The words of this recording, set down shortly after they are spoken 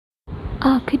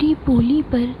आखिरी बोली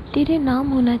पर तेरे नाम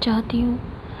होना चाहती हूँ।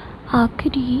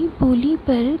 आखिरी बोली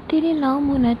पर तेरे नाम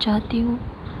होना चाहती हूँ।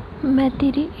 मैं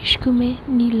तेरे इश्क में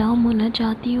नीलाम होना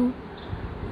चाहती हूँ।